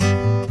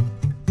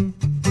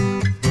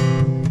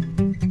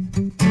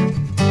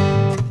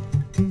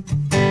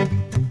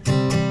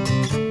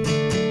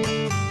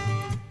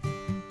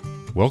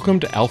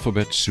Welcome to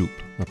Alphabet Soup,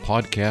 a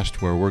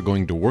podcast where we're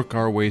going to work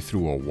our way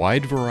through a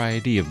wide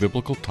variety of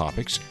biblical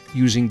topics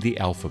using the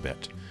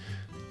alphabet.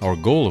 Our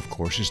goal, of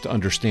course, is to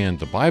understand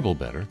the Bible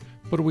better,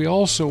 but we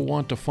also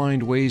want to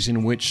find ways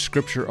in which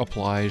Scripture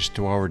applies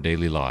to our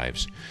daily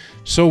lives.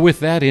 So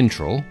with that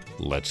intro,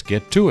 let's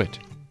get to it.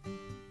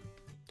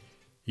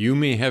 You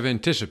may have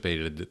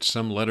anticipated that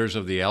some letters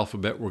of the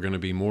alphabet were going to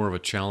be more of a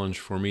challenge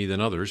for me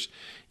than others.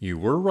 You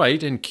were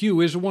right, and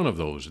Q is one of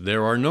those.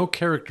 There are no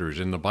characters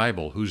in the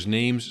Bible whose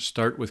names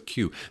start with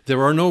Q.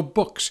 There are no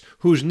books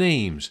whose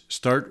names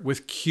start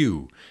with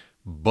Q.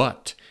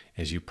 But,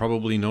 as you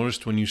probably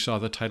noticed when you saw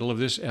the title of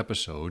this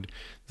episode,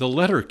 the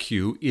letter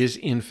Q is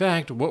in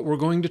fact what we're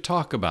going to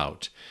talk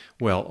about.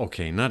 Well,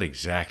 okay, not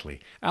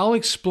exactly. I'll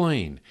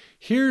explain.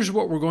 Here's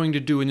what we're going to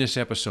do in this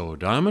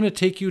episode. I'm going to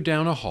take you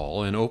down a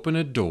hall and open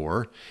a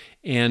door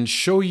and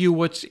show you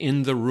what's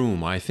in the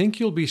room. I think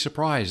you'll be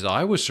surprised.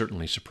 I was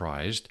certainly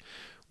surprised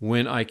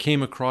when I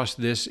came across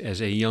this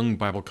as a young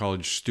Bible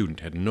college student.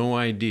 Had no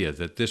idea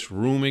that this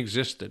room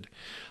existed.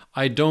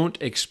 I don't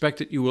expect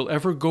that you will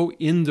ever go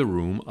in the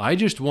room. I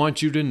just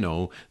want you to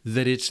know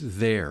that it's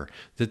there,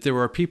 that there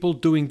are people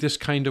doing this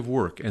kind of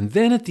work. And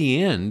then at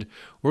the end,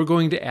 we're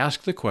going to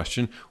ask the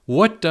question,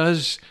 what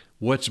does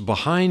what's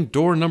behind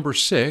door number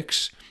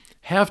 6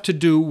 have to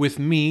do with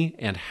me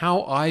and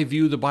how I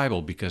view the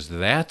Bible? Because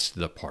that's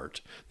the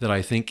part that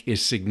I think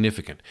is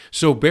significant.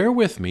 So bear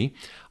with me.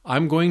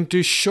 I'm going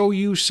to show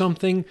you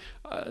something,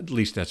 at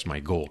least that's my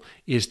goal,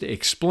 is to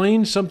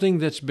explain something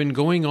that's been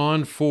going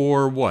on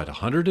for,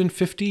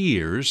 150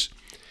 years,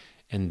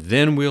 and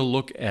then we'll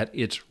look at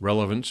its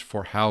relevance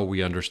for how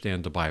we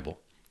understand the Bible.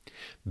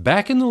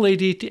 Back in the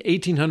late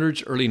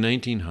 1800s, early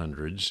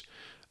 1900s,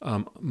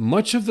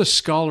 much of the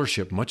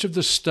scholarship, much of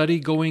the study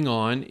going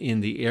on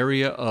in the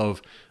area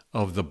of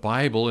the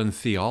Bible and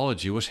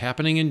theology was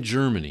happening in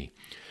Germany.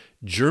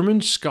 German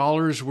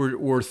scholars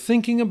were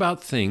thinking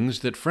about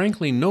things that,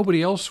 frankly,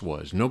 nobody else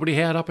was. Nobody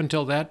had up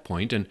until that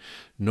point, and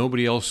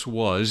nobody else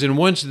was. And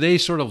once they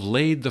sort of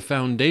laid the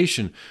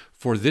foundation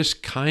for this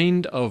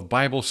kind of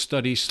Bible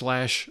study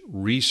 /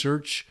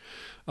 research,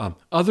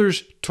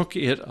 others took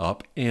it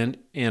up and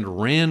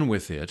ran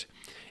with it.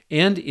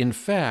 And in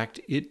fact,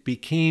 it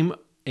became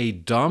a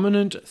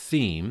dominant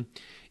theme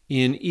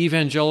in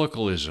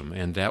evangelicalism.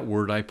 And that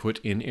word I put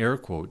in air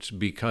quotes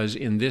because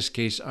in this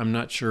case, I'm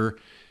not sure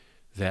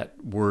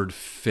that word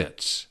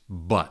fits.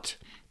 But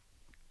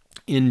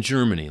in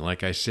Germany,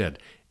 like I said,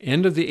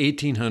 end of the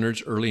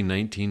 1800s, early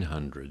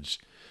 1900s,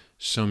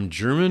 some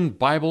German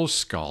Bible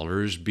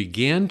scholars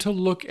began to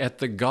look at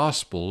the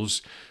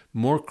Gospels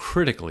more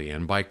critically.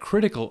 And by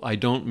critical, I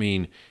don't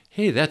mean,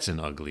 hey, that's an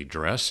ugly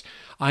dress.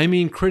 I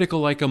mean critical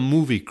like a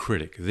movie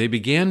critic. They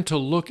began to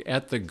look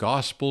at the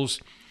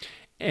Gospels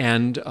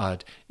and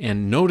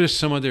notice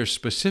some of their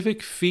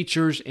specific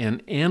features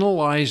and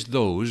analyze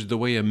those the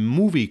way a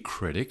movie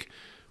critic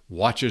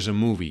watches a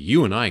movie.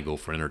 You and I go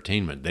for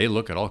entertainment. They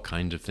look at all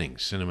kinds of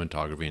things,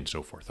 cinematography and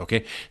so forth,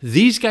 okay?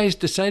 These guys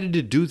decided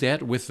to do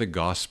that with the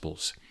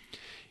Gospels.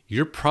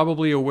 You're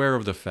probably aware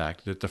of the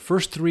fact that the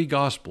first 3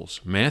 Gospels,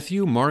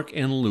 Matthew, Mark,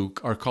 and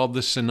Luke, are called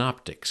the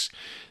synoptics.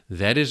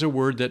 That is a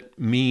word that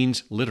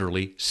means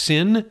literally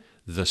syn,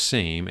 the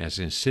same as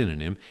in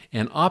synonym,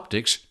 and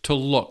optics, to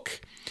look.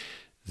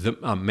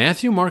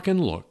 Matthew, Mark, and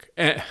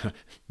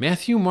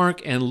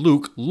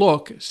Luke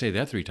look, say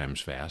that 3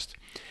 times fast,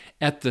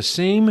 at the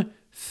same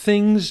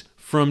things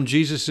from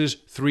Jesus'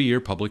 3-year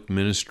public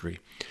ministry.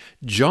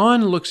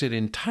 John looks at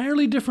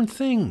entirely different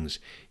things.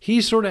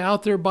 He's sort of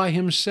out there by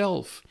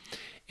himself.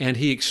 And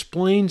he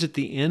explains at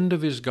the end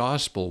of his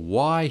gospel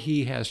why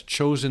he has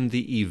chosen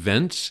the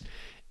events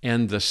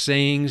and the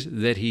sayings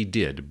that he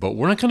did. But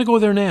we're not going to go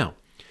there now.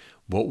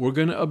 What we're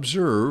going to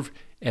observe,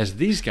 as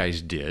these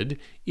guys did,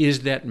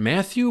 is that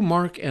Matthew,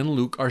 Mark, and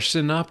Luke are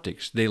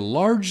synoptics. They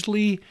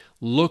largely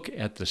look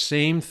at the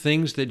same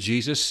things that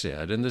Jesus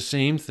said and the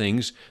same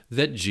things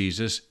that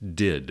Jesus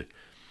did.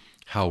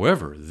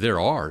 However, there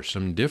are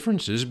some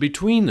differences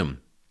between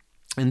them.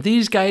 And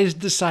these guys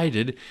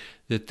decided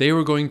that they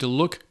were going to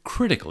look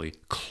critically,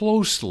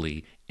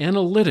 closely,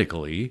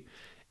 analytically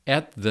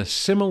at the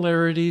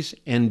similarities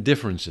and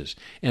differences.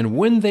 And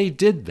when they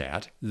did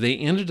that, they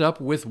ended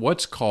up with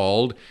what's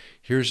called,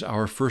 here's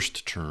our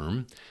first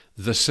term,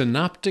 the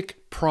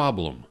synoptic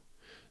problem.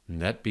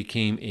 And that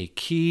became a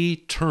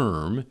key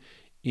term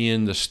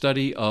in the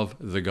study of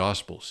the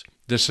Gospels.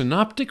 The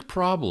synoptic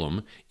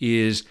problem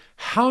is,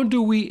 how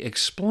do we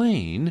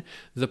explain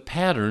the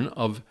pattern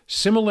of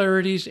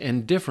similarities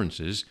and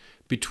differences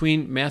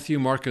between Matthew,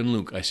 Mark, and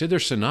Luke? I said they're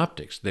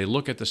synoptics. They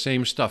look at the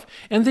same stuff,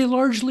 and they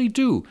largely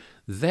do.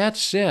 That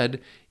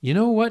said, you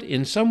know what?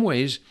 In some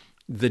ways,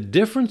 the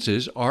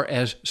differences are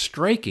as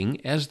striking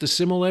as the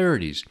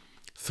similarities.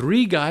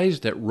 3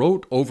 guys that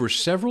wrote over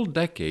several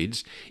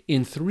decades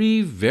in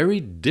 3 very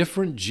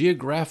different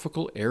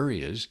geographical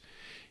areas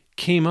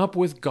came up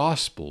with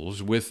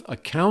Gospels, with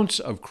accounts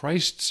of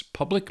Christ's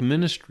public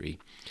ministry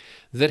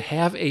that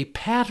have a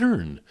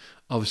pattern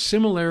of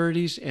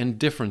similarities and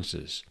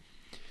differences.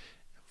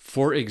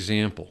 For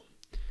example,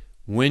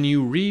 When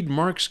you read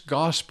Mark's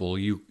gospel,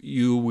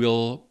 you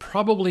will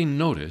probably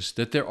notice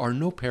that there are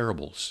no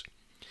parables.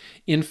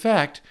 In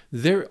fact,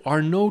 there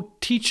are no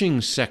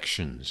teaching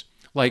sections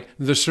like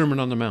the Sermon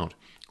on the Mount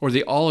or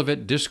the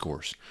Olivet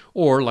Discourse,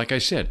 or, like I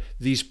said,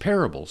 these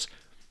parables.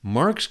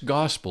 Mark's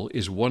gospel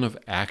is one of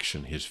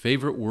action. His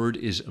favorite word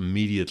is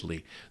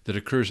immediately, that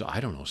occurs,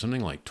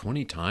 something like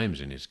 20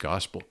 times in his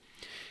gospel.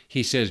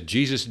 He says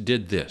Jesus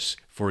did this,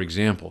 for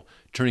example,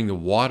 turning the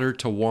water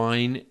to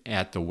wine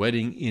at the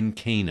wedding in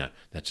Cana.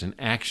 That's an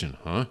action,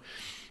 huh?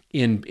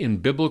 In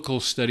biblical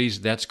studies,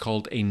 that's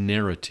called a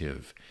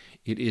narrative.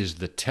 It is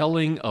the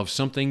telling of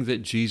something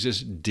that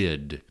Jesus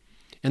did.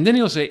 And then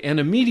he'll say, and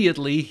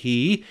immediately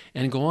he,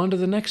 and go on to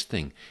the next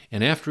thing.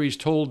 And after he's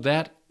told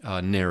that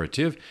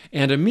narrative,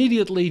 and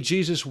immediately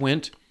Jesus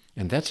went,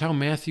 and that's how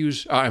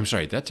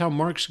that's how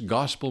Mark's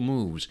gospel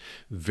moves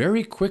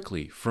very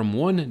quickly from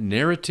one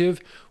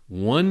narrative,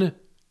 one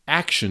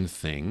action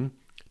thing,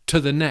 to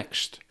the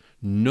next.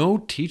 No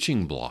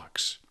teaching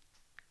blocks.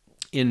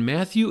 In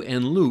Matthew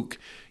and Luke,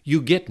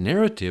 you get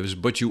narratives,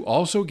 but you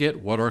also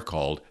get what are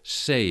called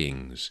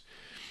sayings.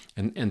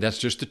 And that's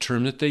just the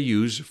term that they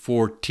use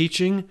for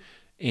teaching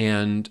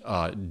and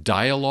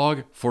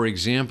dialogue. For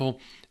example,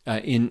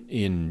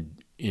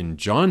 in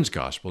John's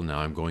gospel, now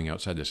I'm going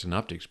outside the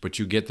synoptics, but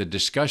you get the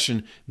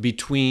discussion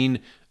between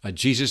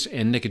Jesus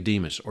and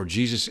Nicodemus, or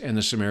Jesus and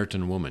the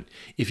Samaritan woman.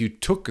 If you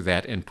took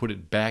that and put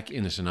it back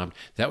in the synoptic,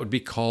 that would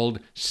be called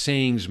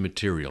sayings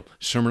material.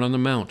 Sermon on the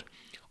Mount,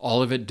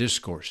 Olivet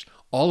Discourse,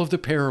 all of the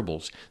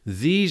parables,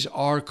 these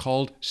are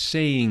called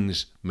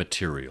sayings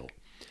material.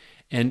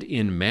 And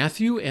in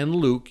Matthew and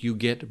Luke, you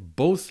get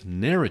both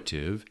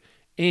narrative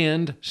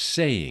and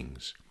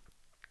sayings.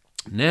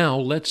 Now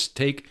let's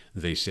take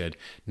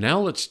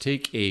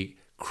a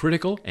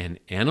critical and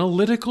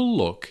analytical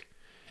look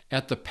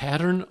at the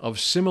pattern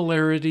of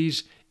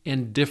similarities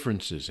and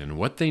differences. And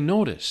what they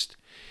noticed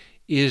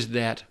is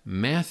that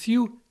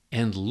Matthew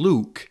and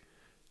Luke,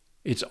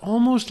 it's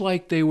almost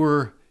like they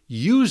were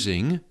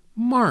using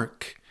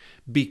Mark,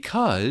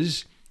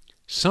 because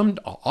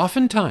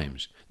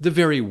oftentimes the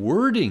very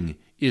wording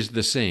is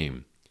the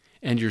same.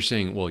 And you're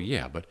saying, well,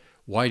 yeah, but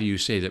why do you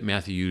say that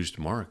Matthew used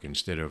Mark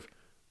instead of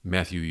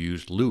Matthew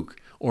used Luke,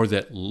 or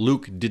that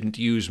Luke didn't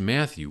use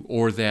Matthew,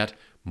 or that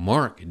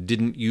Mark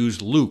didn't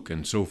use Luke,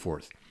 and so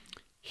forth?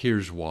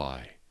 Here's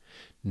why.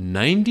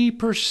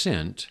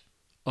 90%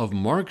 of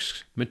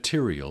Mark's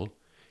material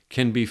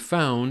can be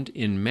found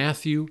in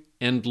Matthew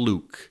and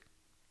Luke.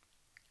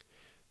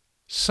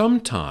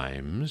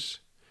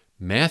 Sometimes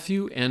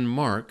Matthew and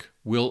Mark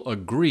will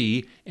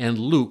agree and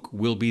Luke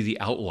will be the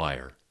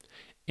outlier.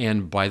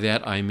 And by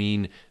that I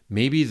mean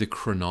maybe the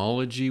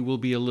chronology will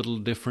be a little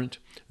different,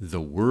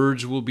 the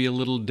words will be a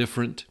little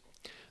different,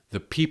 the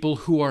people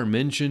who are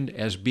mentioned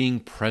as being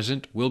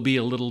present will be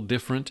a little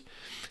different.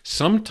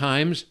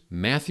 Sometimes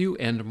Matthew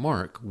and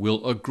Mark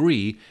will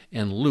agree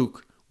and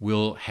Luke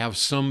will have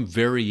some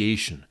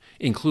variation,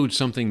 include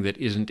something that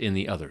isn't in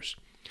the others.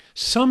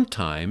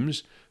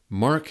 Sometimes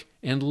Mark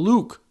and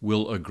Luke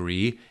will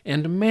agree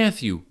and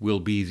Matthew will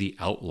be the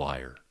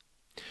outlier.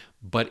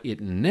 But it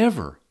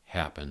never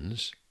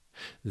happens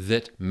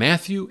that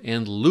Matthew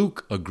and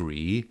Luke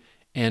agree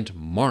and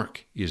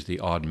Mark is the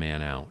odd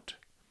man out.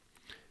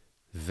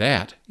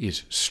 That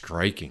is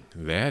striking.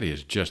 That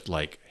is just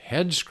like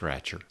head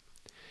scratcher.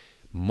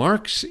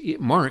 Mark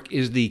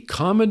is the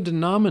common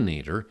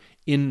denominator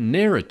in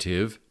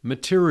narrative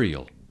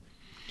material.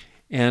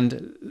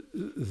 And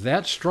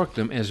that struck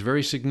them as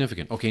very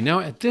significant. Okay, now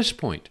at this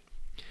point,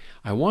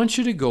 I want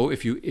you to go,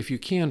 if you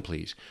can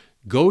please,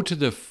 go to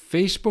the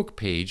Facebook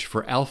page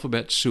for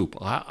Alphabet Soup.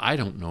 I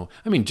don't know.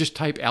 Just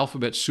type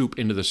Alphabet Soup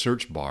into the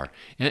search bar,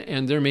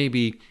 and there may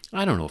be,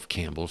 I don't know if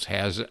Campbell's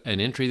has an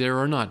entry there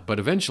or not, but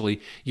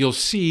eventually you'll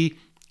see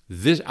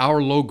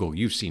our logo.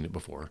 You've seen it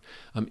before.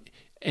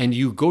 And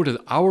you go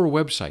to our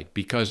website,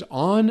 because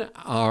on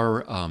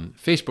our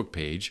Facebook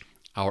page,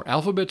 our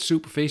Alphabet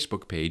Soup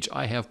Facebook page,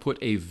 I have put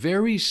a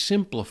very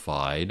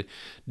simplified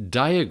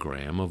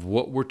diagram of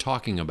what we're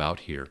talking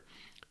about here.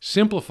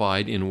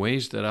 Simplified in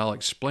ways that I'll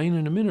explain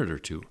in a minute or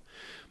two.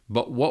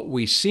 But what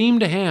we seem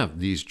to have,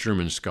 these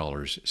German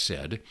scholars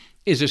said,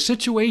 is a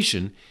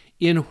situation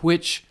in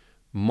which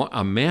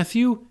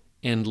Matthew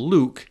and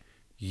Luke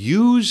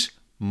use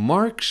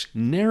Mark's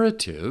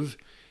narrative,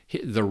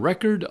 the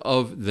record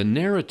of the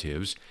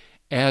narratives,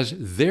 as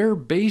their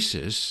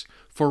basis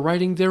for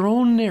writing their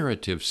own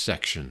narrative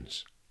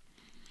sections.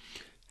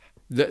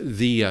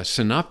 The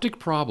synoptic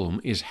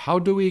problem is, how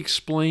do we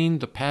explain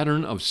the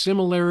pattern of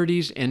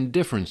similarities and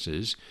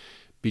differences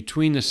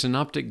between the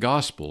synoptic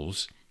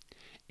gospels?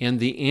 And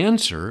the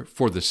answer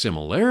for the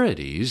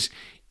similarities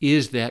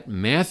is that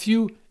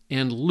Matthew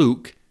and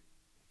Luke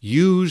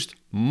used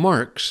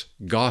Mark's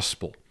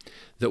gospel.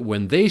 That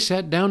when they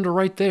sat down to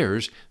write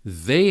theirs,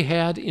 they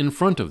had in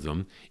front of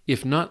them,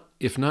 if not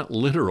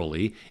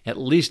literally, at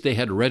least they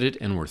had read it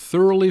and were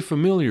thoroughly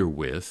familiar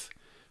with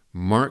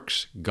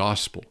Mark's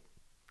gospel.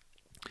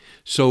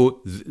 So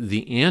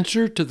the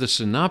answer to the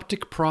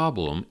synoptic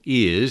problem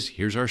is,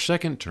 here's our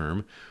second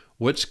term,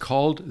 what's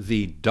called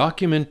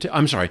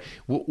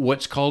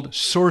what's called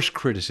source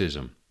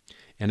criticism.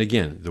 And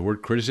again, the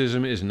word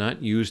criticism is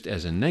not used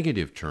as a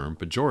negative term,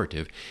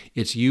 pejorative.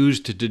 It's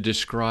used to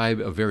describe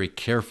a very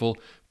careful,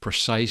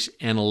 precise,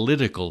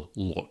 analytical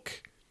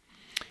look.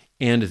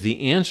 And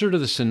the answer to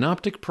the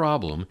synoptic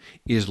problem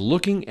is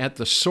looking at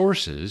the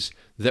sources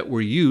that were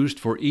used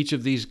for each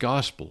of these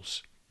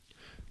Gospels.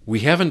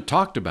 We haven't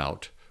talked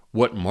about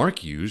what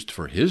Mark used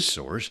for his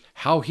source,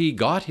 how he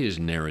got his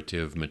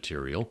narrative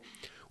material.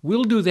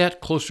 We'll do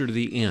that closer to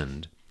the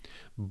end.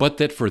 But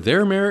that for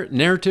their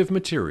narrative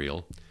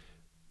material,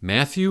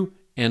 Matthew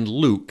and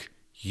Luke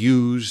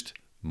used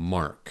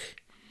Mark.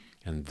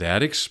 And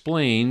that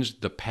explains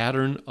the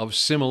pattern of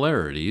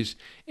similarities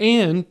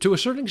and, to a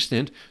certain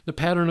extent, the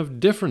pattern of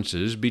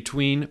differences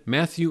between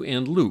Matthew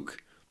and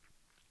Luke.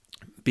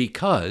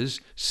 Because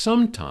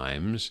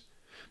sometimes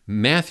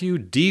Matthew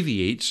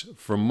deviates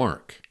from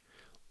Mark.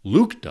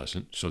 Luke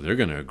doesn't, so they're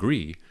going to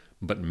agree,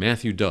 but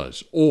Matthew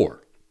does.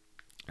 Or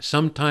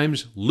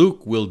sometimes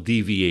Luke will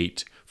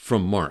deviate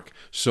from Mark,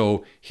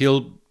 so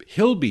he'll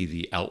be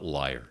the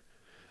outlier.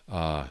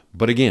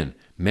 But again,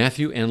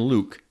 Matthew and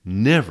Luke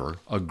never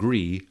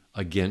agree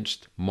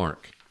against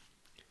Mark.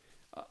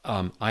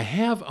 I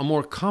have a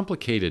more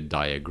complicated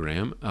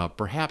diagram,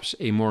 perhaps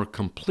a more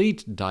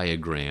complete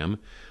diagram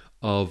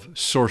of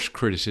source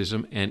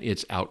criticism and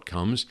its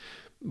outcomes.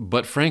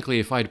 But frankly,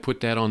 if I'd put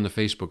that on the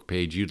Facebook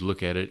page, you'd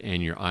look at it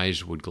and your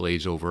eyes would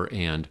glaze over,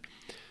 and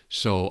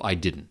so I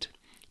didn't.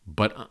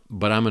 But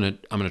I'm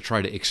gonna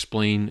try to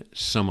explain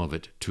some of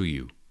it to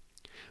you.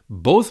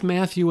 Both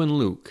Matthew and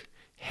Luke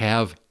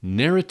have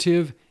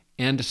narrative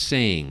and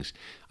sayings.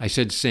 I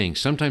said sayings.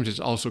 Sometimes it's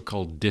also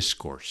called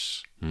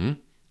discourse.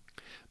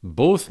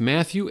 Both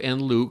Matthew and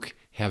Luke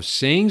have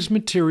sayings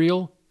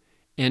material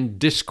and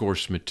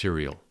discourse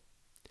material.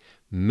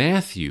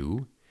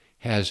 Matthew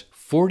has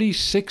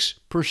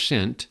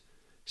 46%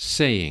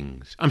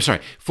 sayings.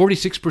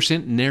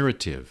 46%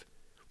 narrative,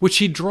 which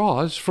he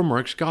draws from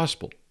Mark's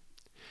Gospel.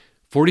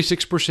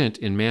 46%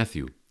 in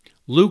Matthew.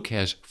 Luke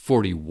has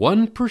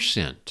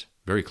 41%,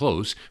 very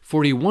close,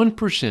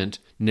 41%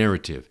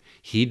 narrative.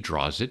 He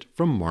draws it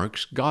from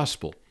Mark's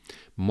Gospel.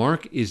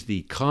 Mark is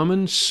the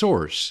common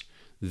source,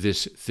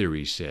 this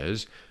theory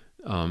says,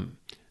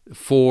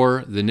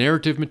 for the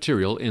narrative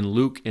material in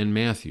Luke and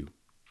Matthew.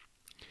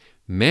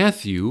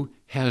 Matthew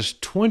has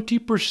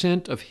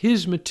 20% of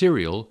his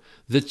material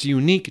that's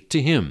unique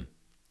to him.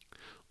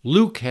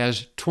 Luke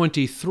has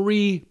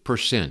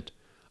 23%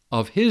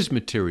 of his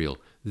material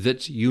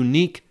that's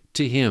unique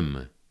to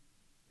him.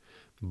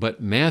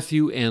 But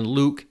Matthew and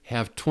Luke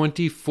have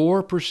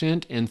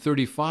 24% and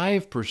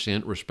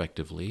 35%,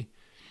 respectively,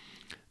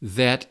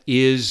 that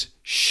is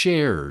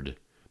shared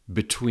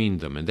between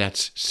them, and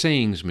that's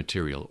sayings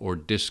material or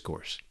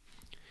discourse.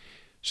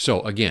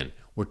 So again,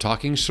 we're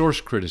talking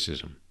source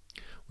criticism.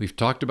 We've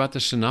talked about the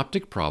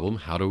synoptic problem.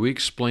 How do we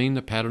explain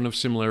the pattern of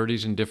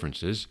similarities and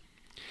differences?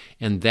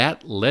 And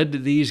that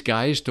led these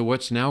guys to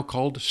what's now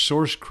called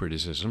source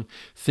criticism,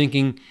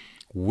 thinking,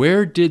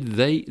 where did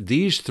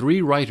these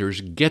three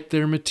writers get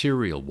their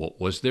material? What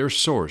was their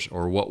source,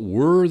 or what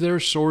were their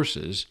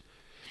sources?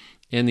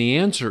 And the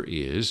answer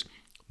is,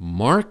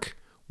 Mark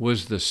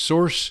was the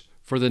source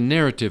for the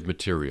narrative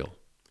material,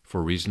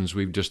 for reasons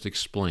we've just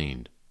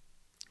explained.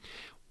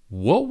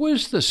 What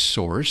was the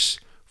source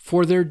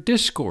for their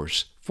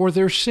discourse, for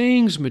their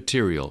sayings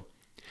material?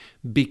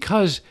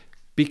 Because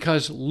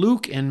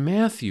Luke and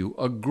Matthew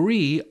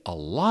agree a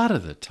lot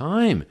of the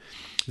time.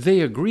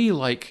 They agree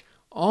like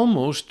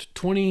almost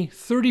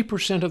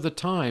 20-30% of the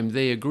time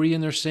they agree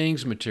in their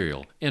sayings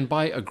material. And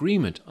by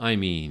agreement, I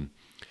mean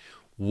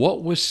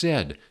what was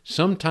said,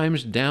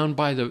 sometimes down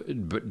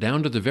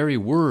to the very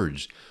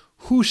words.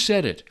 Who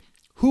said it?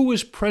 Who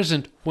was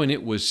present when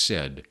it was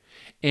said?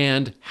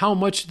 And how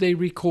much they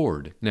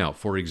record. Now,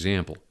 for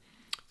example,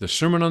 the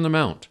Sermon on the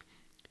Mount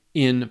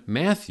in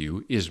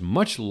Matthew is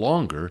much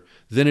longer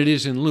than it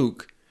is in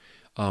Luke.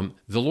 The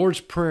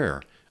Lord's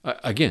Prayer,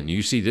 again,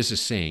 you see this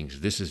is sayings,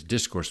 this is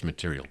discourse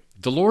material.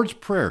 The Lord's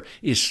Prayer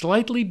is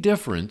slightly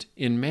different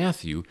in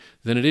Matthew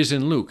than it is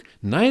in Luke.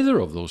 Neither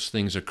of those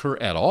things occur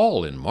at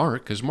all in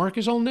Mark, because Mark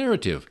is all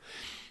narrative.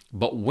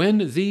 But when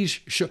the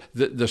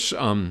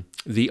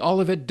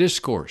Olivet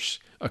Discourse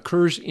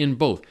occurs in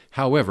both.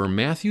 However,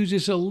 Matthew's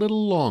is a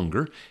little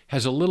longer,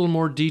 has a little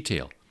more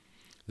detail.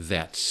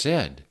 That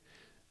said,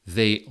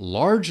 they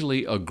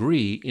largely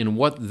agree in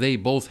what they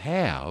both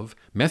have.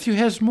 Matthew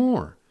has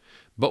more.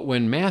 But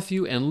when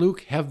Matthew and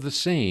Luke have the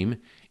same,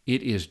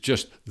 it is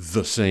just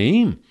the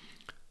same.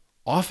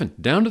 Often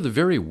down to the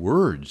very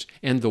words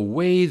and the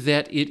way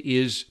that it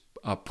is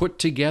put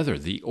together,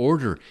 the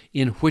order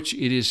in which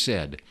it is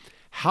said.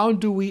 How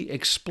do we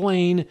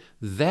explain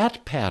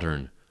that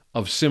pattern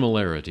of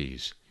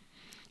similarities?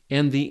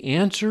 And the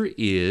answer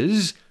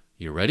is,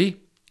 you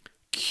ready?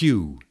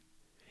 Q.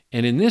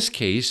 And in this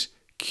case,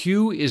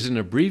 Q is an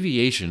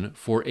abbreviation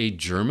for a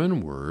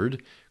German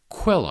word,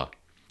 Quelle.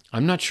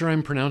 I'm not sure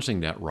I'm pronouncing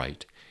that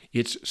right.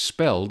 It's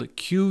spelled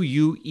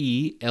Quelle,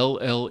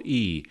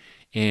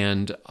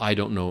 and I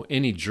don't know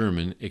any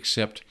German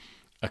except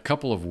a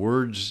couple of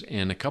words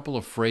and a couple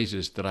of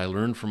phrases that I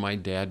learned from my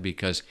dad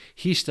because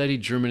he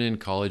studied German in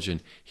college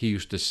and he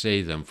used to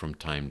say them from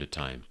time to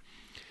time.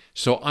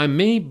 So I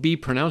may be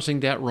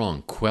pronouncing that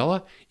wrong.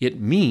 Quelle, it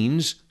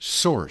means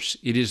source.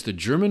 It is the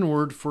German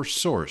word for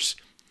source.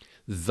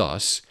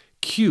 Thus,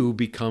 Q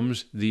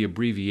becomes the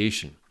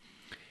abbreviation.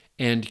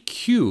 And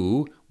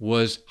Q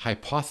was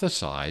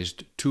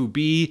hypothesized to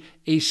be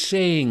a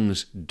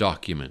sayings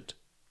document.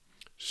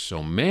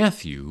 So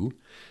Matthew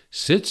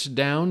sits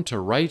down to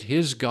write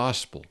his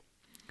gospel,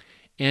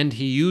 and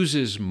he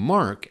uses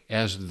Mark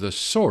as the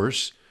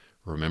source.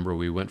 Remember,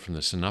 we went from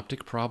the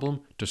synoptic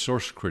problem to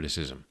source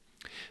criticism.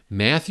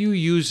 Matthew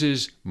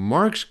uses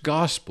Mark's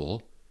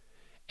gospel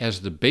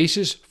as the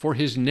basis for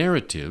his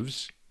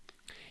narratives,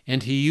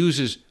 and he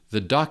uses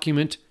the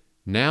document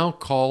now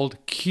called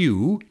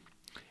Q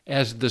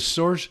as the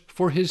source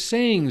for his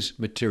sayings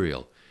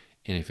material.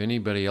 And if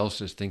anybody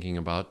else is thinking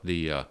about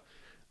the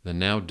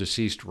now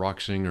deceased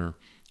rock singer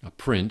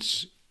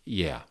Prince,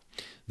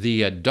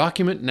 the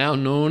document now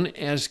known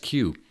as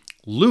Q.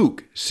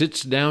 Luke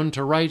sits down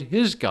to write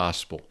his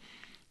gospel,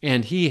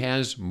 and he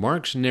has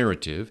Mark's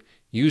narrative,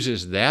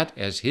 uses that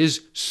as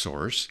his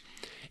source,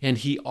 and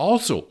he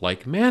also,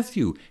 like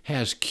Matthew,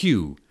 has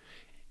Q,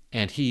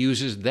 and he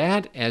uses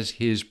that as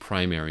his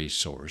primary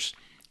source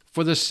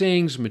for the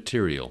sayings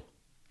material.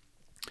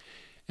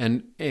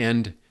 And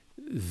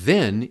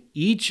then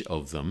each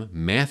of them,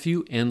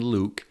 Matthew and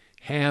Luke,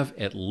 have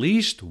at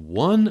least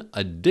one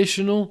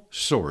additional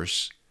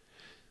source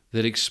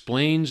that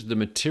explains the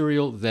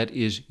material that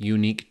is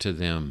unique to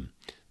them,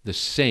 the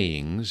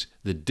sayings,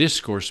 the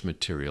discourse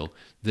material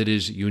that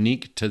is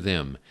unique to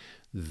them.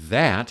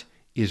 That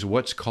is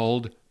what's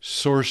called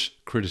source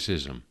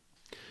criticism.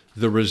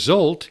 The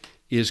result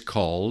is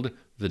called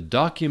the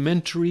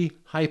documentary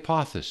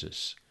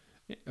hypothesis,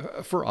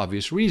 for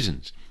obvious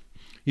reasons.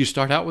 You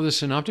start out with a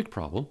synoptic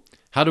problem,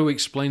 how to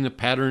explain the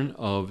pattern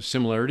of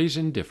similarities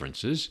and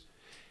differences.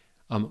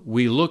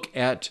 We look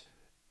at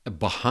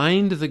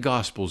behind the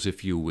Gospels,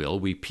 if you will.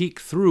 We peek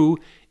through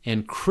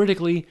and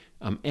critically,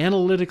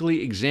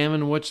 analytically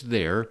examine what's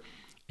there,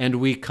 and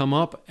we come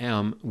up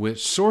with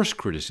source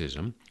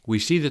criticism. We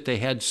see that they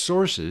had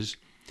sources,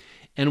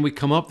 and we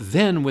come up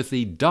then with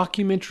the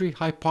documentary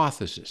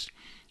hypothesis,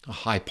 a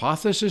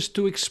hypothesis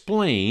to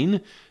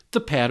explain the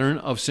pattern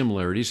of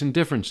similarities and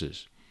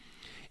differences.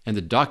 And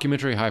the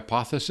documentary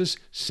hypothesis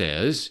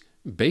says,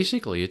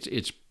 basically,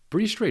 it's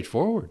pretty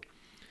straightforward,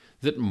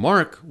 that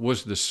Mark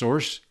was the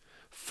source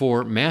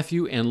for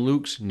Matthew and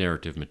Luke's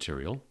narrative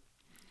material.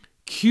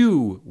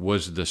 Q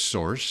was the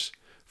source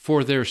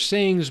for their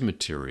sayings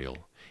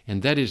material.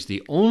 And that is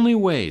the only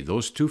way,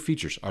 those two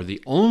features are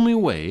the only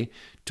way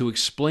to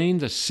explain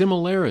the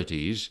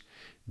similarities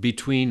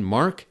between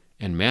Mark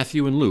and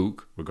Matthew and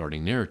Luke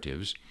regarding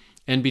narratives,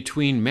 and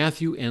between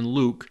Matthew and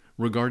Luke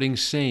regarding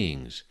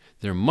sayings.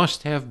 There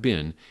must have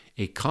been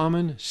a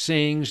common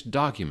sayings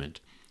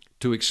document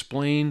to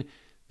explain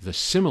the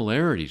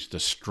similarities, the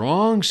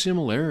strong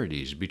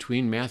similarities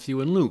between Matthew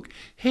and Luke.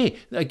 Hey,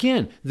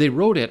 again, they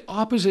wrote at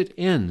opposite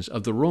ends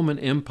of the Roman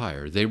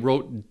Empire. They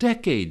wrote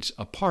decades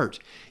apart,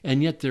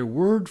 and yet they're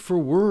word for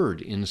word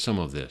in some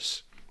of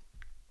this.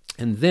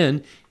 And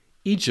then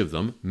each of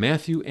them,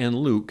 Matthew and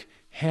Luke,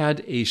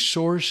 had a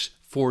source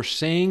for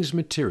sayings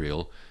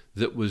material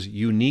that was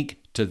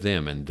unique to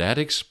them, and that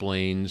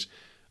explains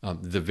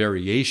the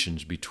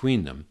variations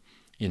between them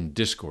in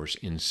discourse,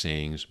 in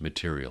sayings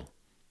material.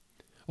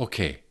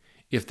 Okay,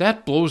 if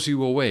that blows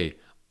you away,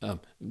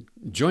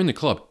 join the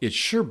club. It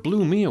sure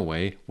blew me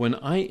away when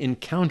I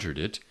encountered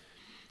it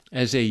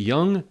as a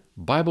young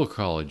Bible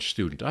college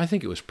student. I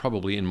think it was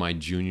probably in my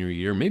junior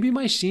year, maybe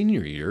my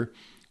senior year,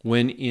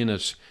 when in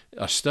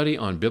a study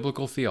on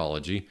biblical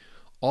theology,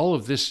 all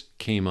of this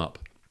came up.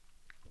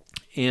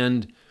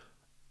 And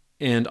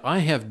I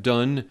have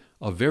done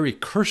a very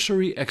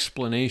cursory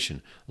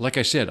explanation. Like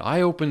I said,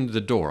 I opened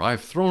the door.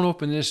 I've thrown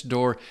open this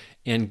door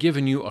and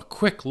given you a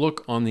quick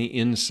look on the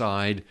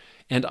inside,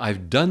 and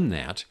I've done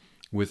that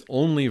with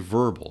only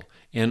verbal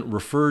and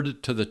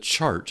referred to the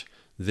chart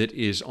that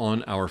is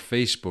on our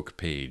Facebook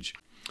page.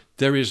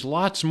 There is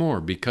lots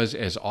more because,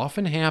 as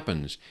often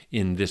happens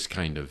in this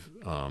kind of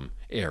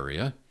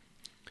area,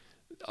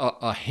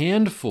 a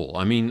handful,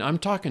 I'm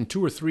talking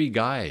 2 or 3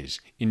 guys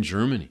in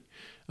Germany,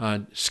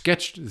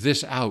 sketched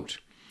this out.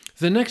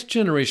 The next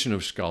generation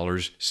of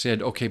scholars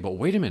said, okay, but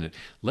wait a minute.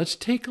 Let's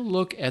take a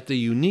look at the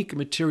unique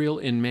material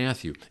in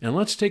Matthew, and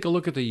let's take a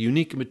look at the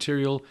unique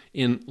material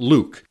in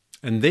Luke.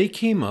 And they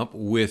came up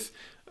with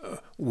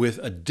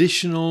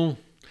additional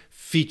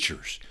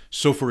features.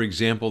 So, for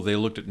example, they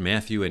looked at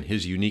Matthew and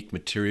his unique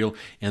material,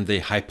 and they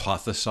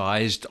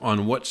hypothesized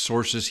on what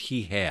sources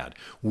he had.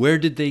 Where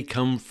did they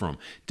come from?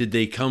 Did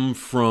they come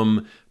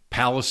from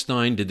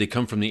Palestine? Did they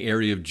come from the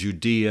area of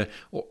Judea?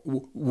 Or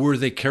were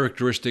they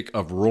characteristic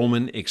of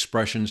Roman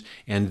expressions?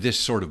 And this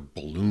sort of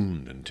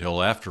ballooned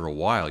until after a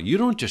while. You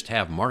don't just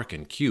have Mark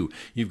and Q.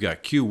 You've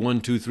got Q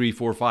 1, 2, 3,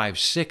 4, 5,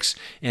 6,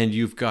 and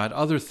you've got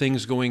other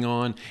things going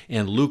on,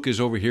 and Luke is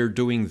over here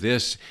doing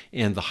this,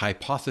 and the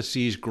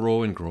hypotheses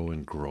grow and grow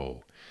and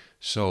grow.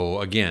 So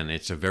again,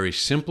 it's a very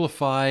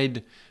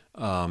simplified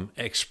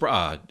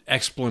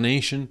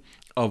explanation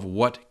of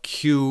what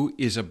Q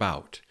is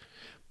about.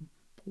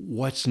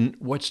 What's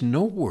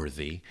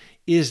noteworthy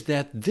is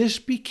that this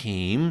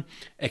became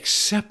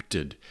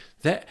accepted.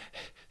 That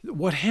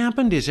what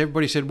happened is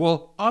everybody said,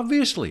 well,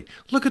 obviously,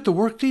 look at the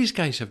work these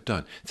guys have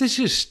done. This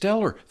is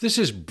stellar. This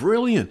is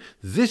brilliant.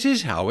 This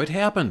is how it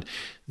happened.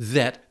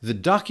 That the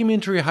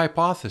documentary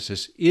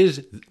hypothesis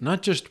is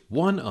not just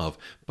one of,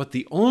 but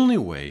the only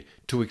way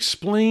to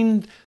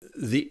explain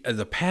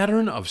the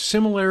pattern of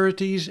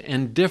similarities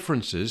and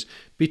differences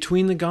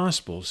between the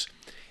Gospels.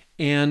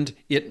 And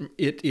it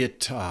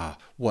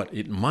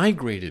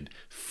migrated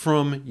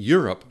from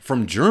Europe,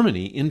 from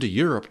Germany into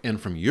Europe, and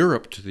from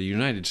Europe to the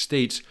United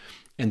States,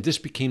 and this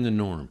became the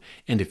norm.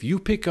 And if you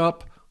pick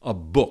up a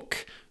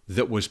book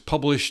that was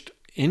published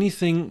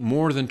anything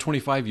more than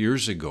 25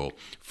 years ago,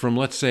 from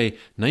let's say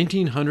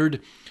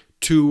 1900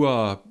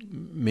 to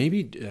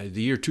maybe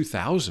the year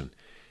 2000,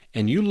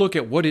 and you look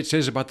at what it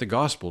says about the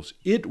Gospels,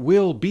 it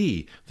will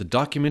be the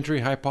documentary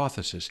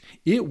hypothesis.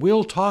 It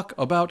will talk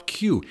about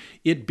Q.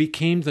 It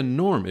became the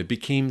norm. It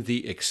became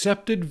the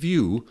accepted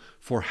view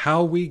for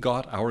how we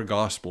got our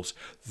Gospels.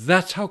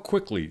 That's how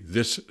quickly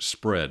this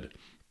spread.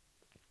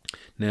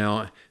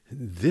 Now,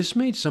 this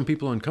made some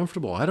people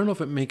uncomfortable. I don't know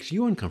if it makes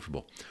you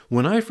uncomfortable.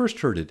 When I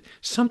first heard it,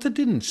 something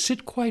didn't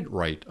sit quite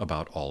right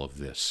about all of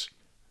this.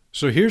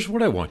 So here's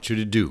what I want you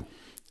to do.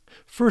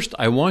 First,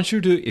 I want you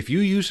to, if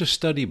you use a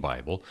study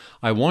Bible,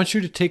 I want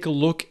you to take a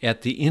look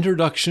at the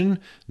introduction,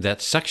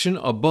 that section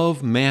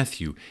above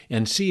Matthew,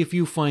 and see if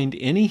you find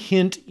any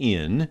hint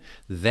in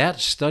that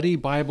study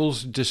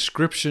Bible's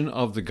description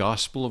of the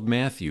Gospel of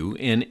Matthew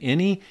and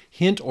any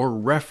hint or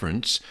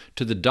reference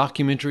to the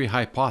documentary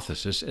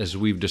hypothesis as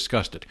we've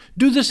discussed it.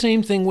 Do the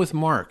same thing with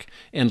Mark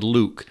and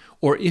Luke.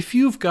 Or if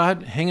you've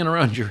got hanging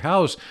around your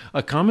house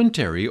a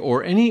commentary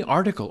or any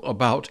article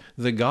about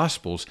the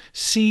Gospels,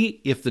 see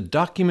if the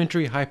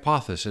documentary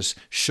hypothesis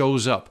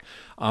shows up.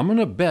 I'm going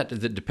to bet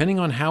that depending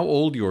on how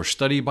old your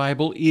study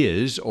Bible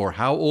is or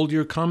how old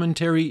your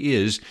commentary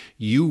is,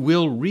 you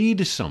will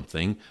read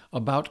something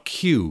about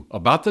Q,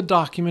 about the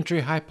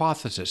documentary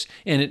hypothesis.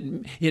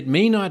 And it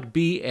may not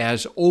be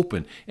as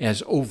open,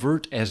 as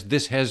overt as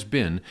this has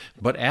been,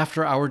 but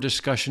after our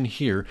discussion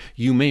here,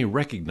 you may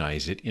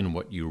recognize it in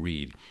what you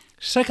read.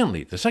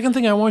 Secondly, the second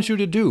thing I want you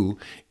to do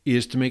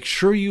is to make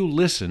sure you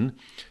listen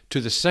to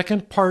the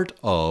second part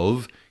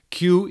of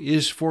Q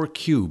is for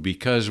Q,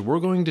 because we're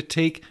going to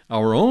take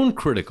our own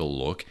critical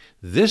look,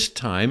 this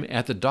time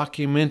at the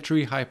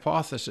documentary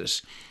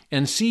hypothesis,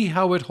 and see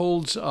how it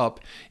holds up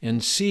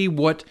and see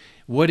what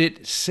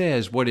it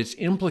says, what its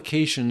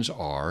implications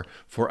are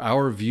for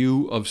our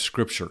view of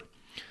Scripture.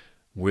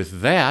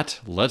 With that,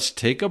 let's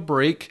take a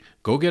break,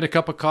 go get a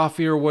cup of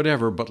coffee or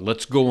whatever, but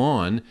let's go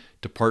on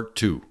to part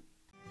 2.